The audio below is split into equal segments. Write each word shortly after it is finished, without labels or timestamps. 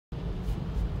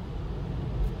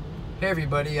Hey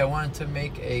everybody, I wanted to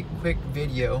make a quick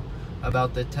video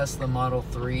about the Tesla Model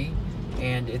 3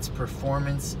 and its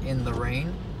performance in the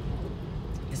rain.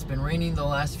 It's been raining the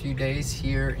last few days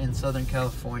here in Southern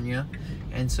California,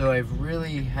 and so I've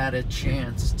really had a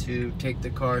chance to take the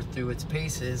car through its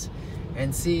paces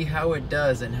and see how it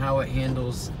does and how it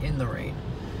handles in the rain.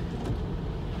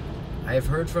 I've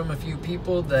heard from a few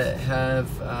people that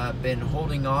have been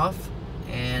holding off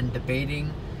and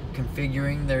debating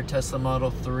configuring their Tesla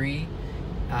Model 3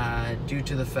 due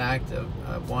to the fact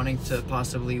of wanting to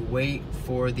possibly wait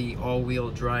for the all-wheel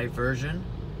drive version,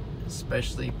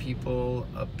 especially people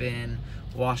up in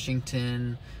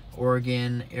Washington,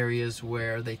 Oregon, areas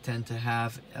where they tend to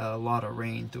have a lot of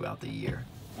rain throughout the year.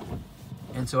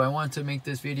 And so I want to make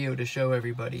this video to show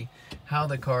everybody how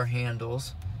the car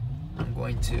handles. I'm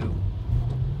going to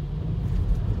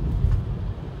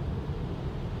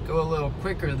go a little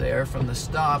quicker there from the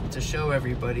stop to show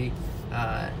everybody.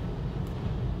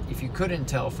 If you couldn't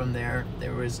tell from there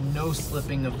was no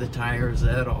slipping of the tires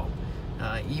at all.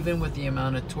 Even with the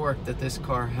amount of torque that this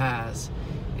car has,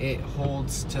 it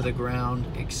holds to the ground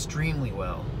extremely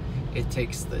well. It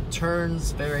takes the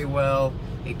turns very well.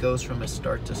 It goes from a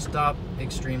start to stop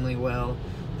extremely well.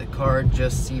 The car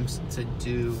just seems to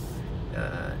do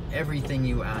everything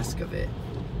you ask of it.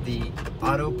 The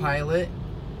autopilot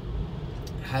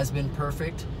has been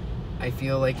perfect. I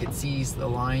feel like it sees the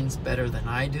lines better than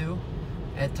I do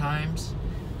at times.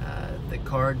 The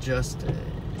car just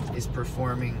is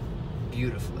performing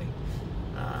beautifully.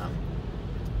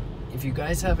 If you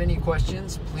guys have any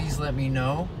questions, please let me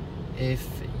know. If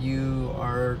you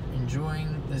are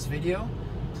enjoying this video,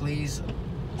 please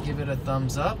give it a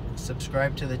thumbs up,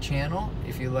 subscribe to the channel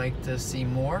if you'd like to see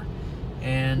more,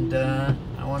 and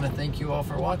I want to thank you all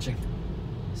for watching.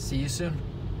 See you soon.